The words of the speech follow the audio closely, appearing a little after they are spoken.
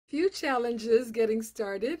Few challenges getting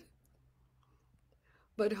started,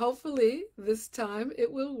 but hopefully this time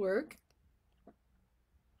it will work.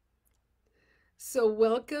 So,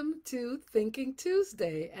 welcome to Thinking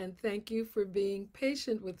Tuesday, and thank you for being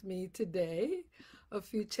patient with me today. A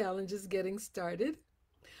few challenges getting started,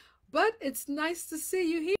 but it's nice to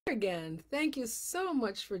see you here again. Thank you so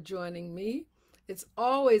much for joining me. It's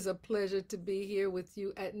always a pleasure to be here with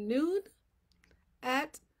you at noon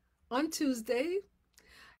at on Tuesday.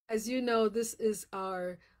 As you know, this is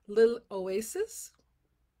our little oasis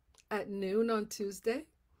at noon on Tuesday,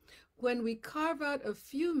 when we carve out a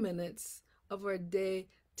few minutes of our day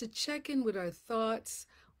to check in with our thoughts,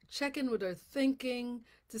 check in with our thinking,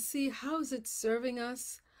 to see how's it serving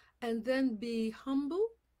us, and then be humble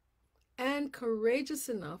and courageous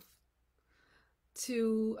enough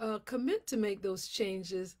to commit to make those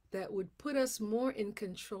changes that would put us more in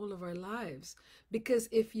control of our lives. Because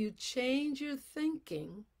if you change your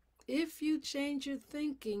thinking, you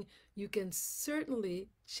can certainly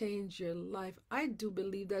change your life. I do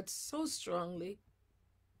believe that so strongly,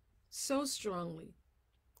 so strongly.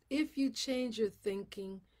 If you change your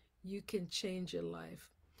thinking, you can change your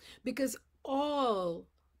life. Because all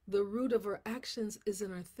the root of our actions is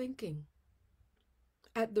in our thinking.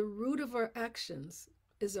 At the root of our actions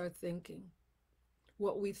is our thinking.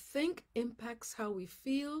 What we think impacts how we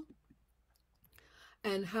feel,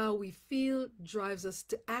 and how we feel drives us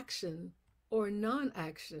to action or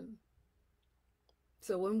non-action.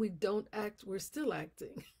 So when we don't act, we're still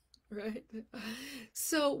acting, right?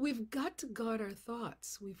 So we've got to guard our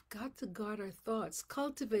thoughts. We've got to guard our thoughts,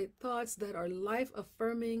 cultivate thoughts that are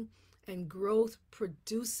life-affirming and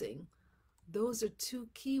growth-producing. Those are two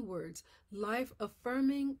key words: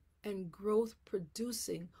 life-affirming and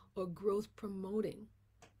growth-producing or growth-promoting.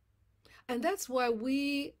 And that's why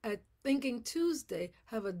we at Thinking Tuesday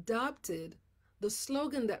have adopted the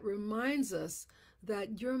slogan that reminds us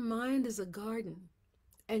that your mind is a garden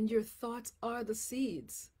and your thoughts are the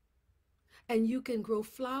seeds. And you can grow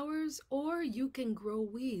flowers or you can grow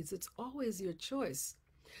weeds. It's always your choice.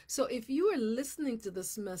 So if you are listening to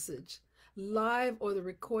this message live or the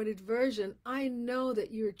recorded version, I know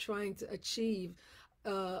that you're trying to achieve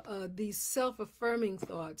these self-affirming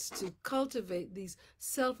thoughts, to cultivate these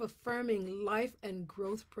self-affirming life and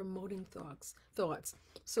growth promoting thoughts.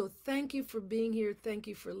 So thank you for being here. Thank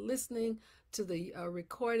you for listening to the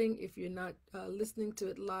recording if you're not listening to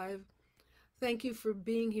it live. Thank you for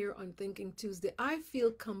being here on Thinking Tuesday. I feel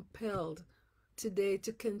compelled today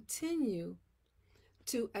to continue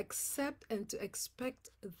to accept and to expect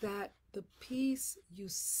that the peace you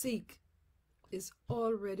seek is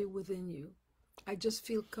already within you. I just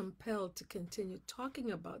feel compelled to continue talking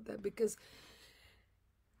about that because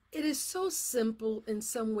it is so simple in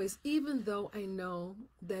some ways, even though I know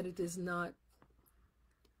that it is not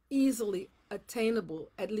easily attainable,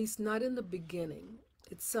 at least not in the beginning.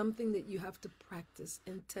 It's something that you have to practice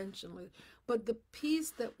intentionally. But the peace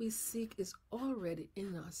that we seek is already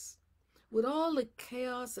in us. With all the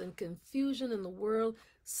chaos and confusion in the world,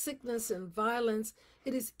 sickness and violence,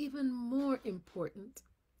 it is even more important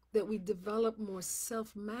that we develop more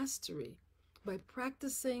self-mastery by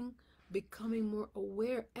practicing becoming more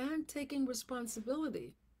aware and taking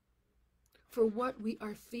responsibility for what we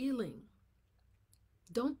are feeling.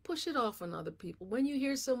 Don't push it off on other people. When you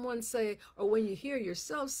hear someone say, or when you hear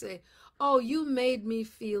yourself say, oh, you made me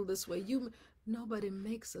feel this way. Nobody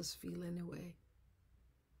makes us feel anyway.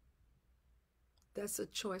 That's a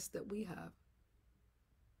choice that we have.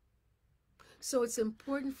 So it's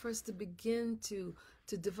important for us to begin to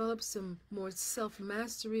develop some more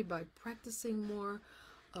self-mastery by practicing more,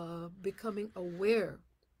 becoming aware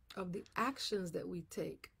of the actions that we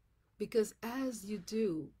take. Because as you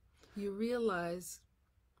do, you realize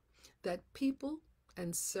that people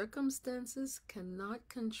and circumstances cannot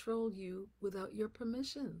control you without your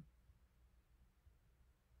permission.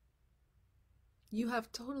 You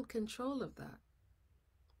have total control of that.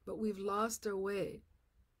 But we've lost our way,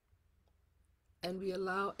 and we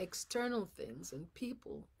allow external things and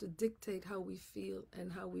people to dictate how we feel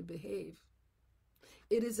and how we behave.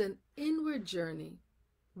 It is an inward journey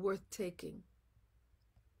worth taking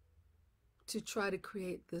to try to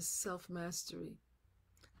create this self-mastery.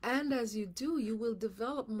 And as you do, you will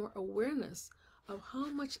develop more awareness of how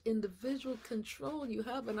much individual control you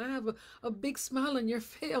have. And I have a big smile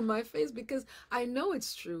on my face because I know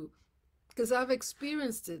it's true, because I've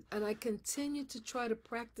experienced it and I continue to try to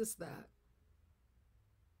practice that.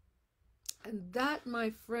 And that, my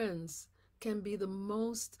friends, can be the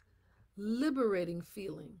most liberating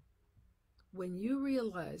feeling when you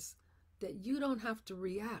realize that you don't have to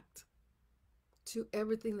react to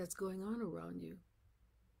everything that's going on around you.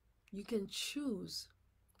 You can choose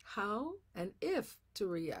how and if to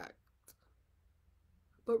react.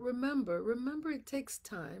 But remember it takes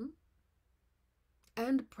time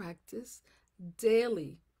and practice,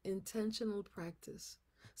 daily, intentional practice.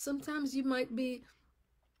 Sometimes you might be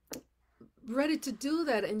ready to do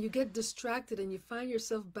that and you get distracted and you find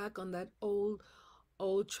yourself back on that old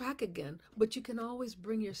track again, but you can always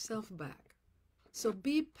bring yourself back. So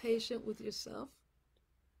be patient with yourself.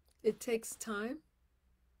 It takes time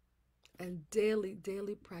and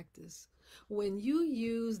daily practice. When you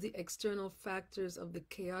use the external factors of the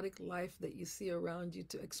chaotic life that you see around you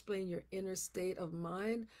to explain your inner state of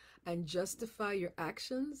mind and justify your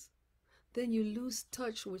actions, then you lose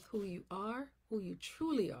touch with who you are, who you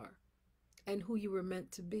truly are, and who you were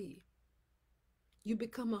meant to be. You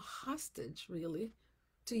become a hostage, really,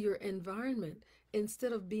 to your environment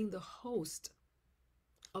instead of being the host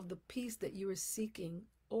of the peace that you are seeking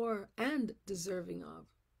and deserving of.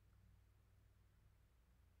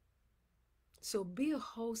 So be a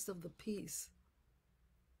host of the peace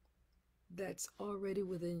that's already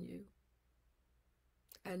within you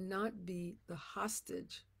and not be the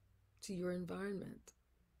hostage to your environment.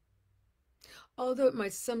 Although it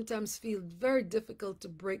might sometimes feel very difficult to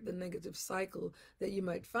break the negative cycle that you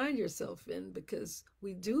might find yourself in, because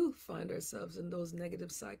we do find ourselves in those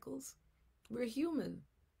negative cycles. We're human.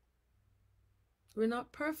 We're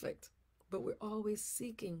not perfect, but we're always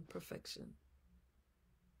seeking perfection.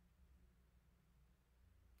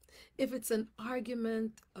 If it's an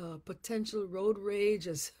argument, potential road rage,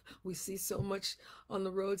 as we see so much on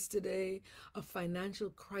the roads today, a financial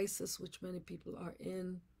crisis, which many people are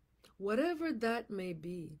in, whatever that may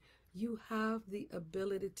be, you have the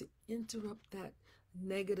ability to interrupt that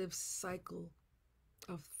negative cycle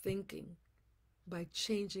of thinking by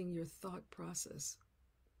changing your thought process.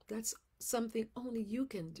 That's something only you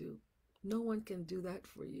can do. No one can do that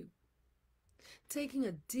for you. Taking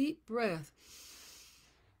a deep breath,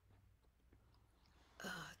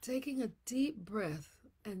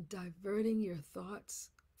 and diverting your thoughts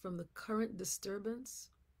from the current disturbance,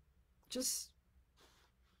 just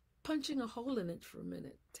punching a hole in it for a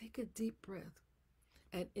minute. Take a deep breath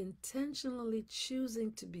and intentionally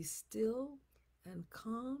choosing to be still and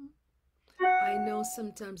calm. I know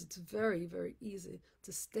sometimes it's very, very easy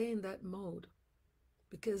to stay in that mode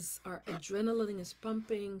because our adrenaline is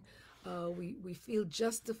pumping. We feel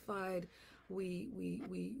justified.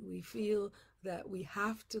 We feel that we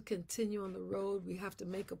have to continue on the road. We have to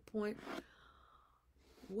make a point.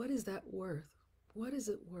 What is that worth? What is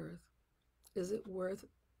it worth? Is it worth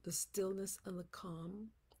the stillness and the calm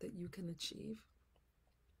that you can achieve?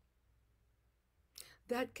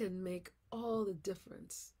 That can make all the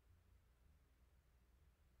difference.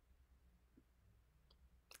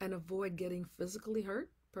 And avoid getting physically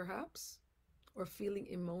hurt, perhaps, or feeling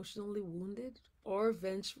emotionally wounded or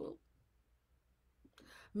vengeful.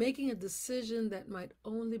 Making a decision that might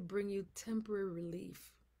only bring you temporary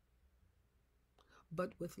relief,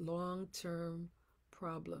 but with long-term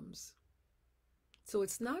problems. So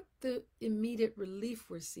it's not the immediate relief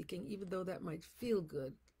we're seeking, even though that might feel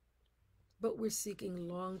good, but we're seeking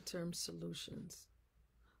long-term solutions.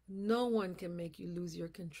 No one can make you lose your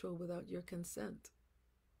control without your consent.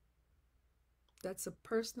 That's a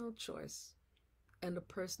personal choice and a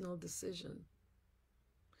personal decision.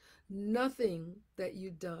 Nothing that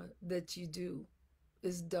you do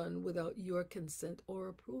is done without your consent or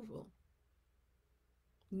approval.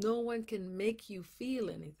 No one can make you feel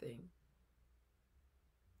anything.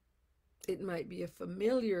 It might be a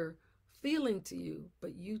familiar feeling to you,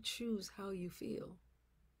 but you choose how you feel.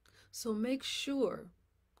 So make sure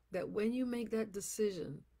that when you make that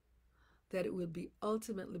decision, that it will be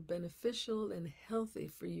ultimately beneficial and healthy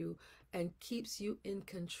for you and keeps you in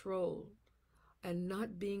control and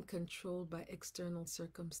not being controlled by external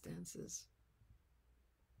circumstances.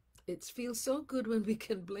 It feels so good when we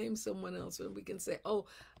can blame someone else, when we can say, oh,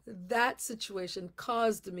 that situation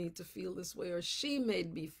caused me to feel this way, or she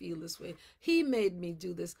made me feel this way, he made me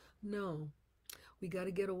do this. No, we got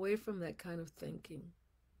to get away from that kind of thinking.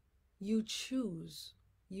 You choose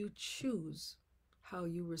how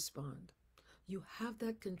you respond. You have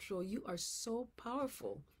that control. You are so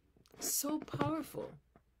powerful, so powerful.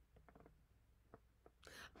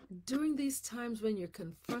 During these times when you're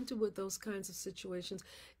confronted with those kinds of situations,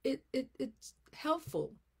 it's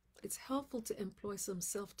helpful. It's helpful to employ some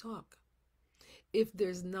self-talk. If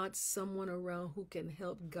there's not someone around who can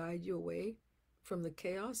help guide you away from the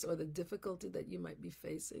chaos or the difficulty that you might be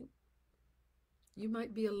facing, you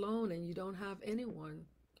might be alone and you don't have anyone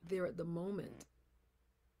there at the moment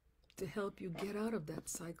to help you get out of that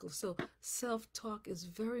cycle. So self-talk is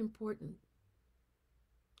very important.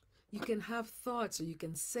 You can have thoughts, or you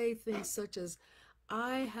can say things such as,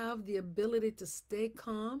 I have the ability to stay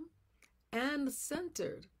calm and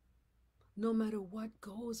centered no matter what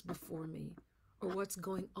goes before me or what's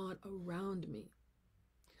going on around me.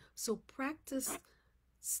 So practice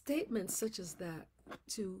statements such as that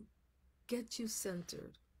to get you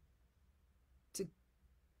centered, to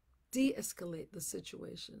de-escalate the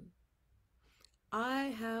situation. I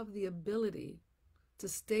have the ability to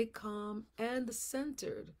stay calm and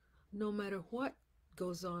centered no matter what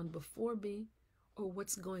goes on before me or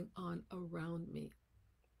what's going on around me.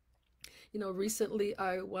 Recently,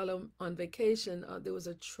 while I'm on vacation, there was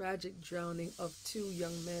a tragic drowning of two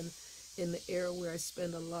young men in the area where I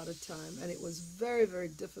spend a lot of time, and it was very, very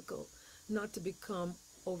difficult not to become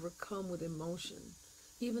overcome with emotion,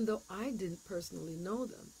 even though I didn't personally know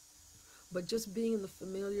them. But just being in the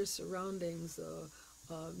familiar surroundings,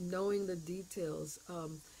 knowing the details,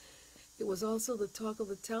 it was also the talk of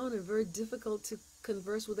the town and very difficult to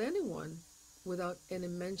converse with anyone without any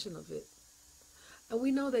mention of it. And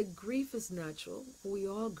we know that grief is natural. We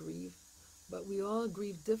all grieve, but we all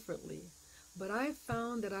grieve differently. But I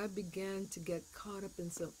found that I began to get caught up in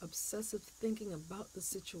some obsessive thinking about the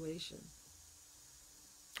situation.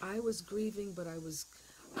 I was grieving, but I was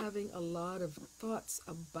having a lot of thoughts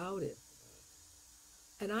about it.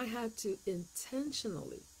 And I had to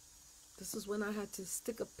intentionally, this is when I had to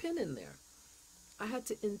stick a pin in there. I had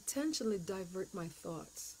to intentionally divert my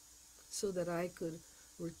thoughts so that I could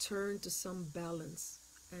return to some balance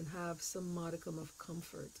and have some modicum of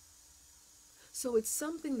comfort. So it's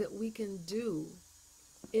something that we can do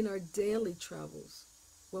in our daily travels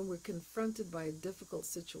when we're confronted by a difficult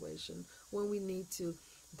situation, when we need to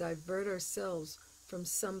divert ourselves from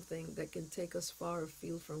something that can take us far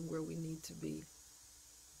afield from where we need to be,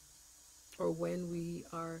 or when we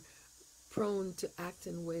are prone to act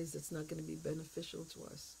in ways that's not going to be beneficial to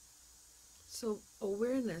us. So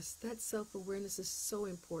awareness, that self-awareness is so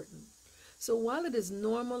important. So while it is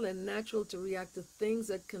normal and natural to react to things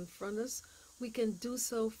that confront us, we can do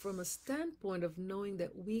so from a standpoint of knowing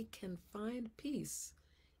that we can find peace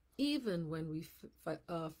even when we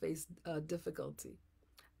face difficulty.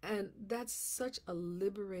 And that's such a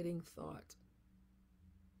liberating thought.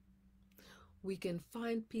 We can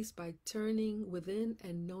find peace by turning within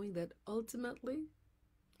and knowing that ultimately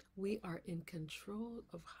we are in control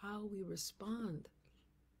of how we respond.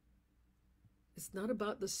 It's not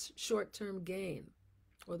about the short-term gain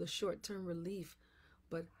or the short-term relief,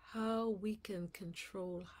 but how we can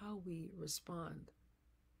control how we respond.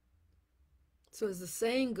 So as the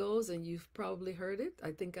saying goes, and you've probably heard it,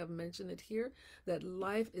 I think I've mentioned it here, that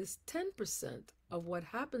life is 10% of what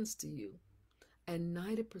happens to you and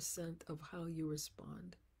 90% of how you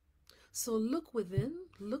respond. So look within,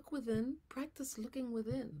 practice looking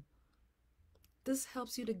within. This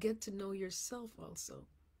helps you to get to know yourself also.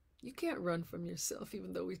 You can't run from yourself,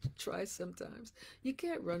 even though we try sometimes. You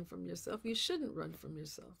can't run from yourself. You shouldn't run from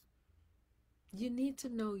yourself. You need to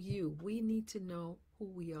know you. We need to know who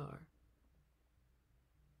we are.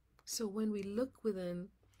 So when we look within,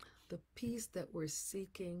 the peace that we're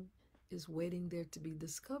seeking is waiting there to be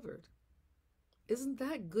discovered. Isn't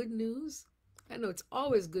that good news? I know it's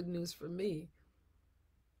always good news for me.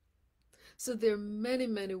 So there are many,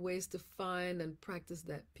 many ways to find and practice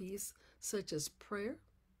that peace, such as prayer,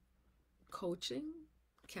 coaching,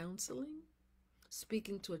 counseling,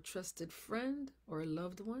 speaking to a trusted friend or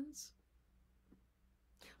loved ones.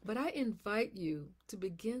 But I invite you to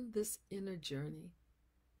begin this inner journey,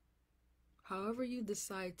 however you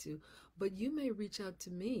decide to, but you may reach out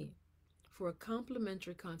to me for a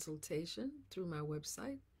complimentary consultation through my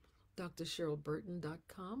website,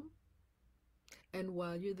 drcherylburton.com. And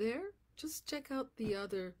while you're there, just check out the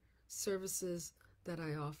other services that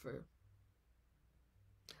I offer.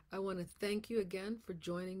 I want to thank you again for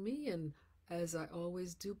joining me, and as I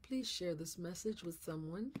always do, please share this message with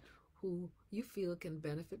someone who you feel can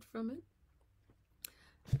benefit from it.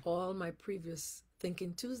 All my previous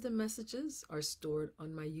Thinking Tuesday messages are stored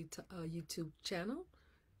on my YouTube channel,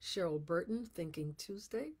 Cheryl Burton Thinking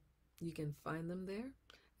Tuesday. You can find them there.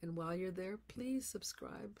 And while you're there, please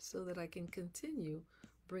subscribe so that I can continue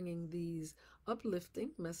bringing these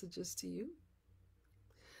uplifting messages to you.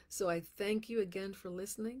 So I thank you again for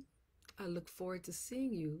listening. I look forward to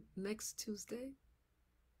seeing you next Tuesday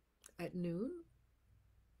at noon,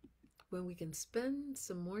 when we can spend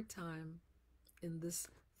some more time in this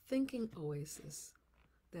thinking oasis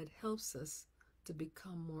that helps us to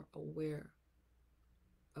become more aware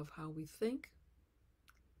of how we think,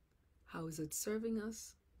 how is it serving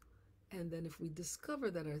us, and then if we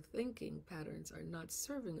discover that our thinking patterns are not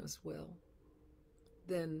serving us well,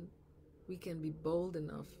 then we can be bold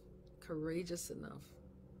enough courageous enough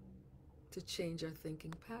to change our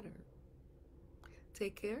thinking pattern.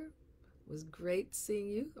 Take care. It was great seeing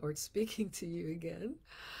you or speaking to you again.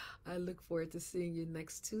 I look forward to seeing you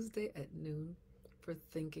next Tuesday at noon for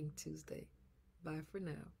Thinking Tuesday. Bye for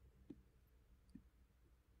now.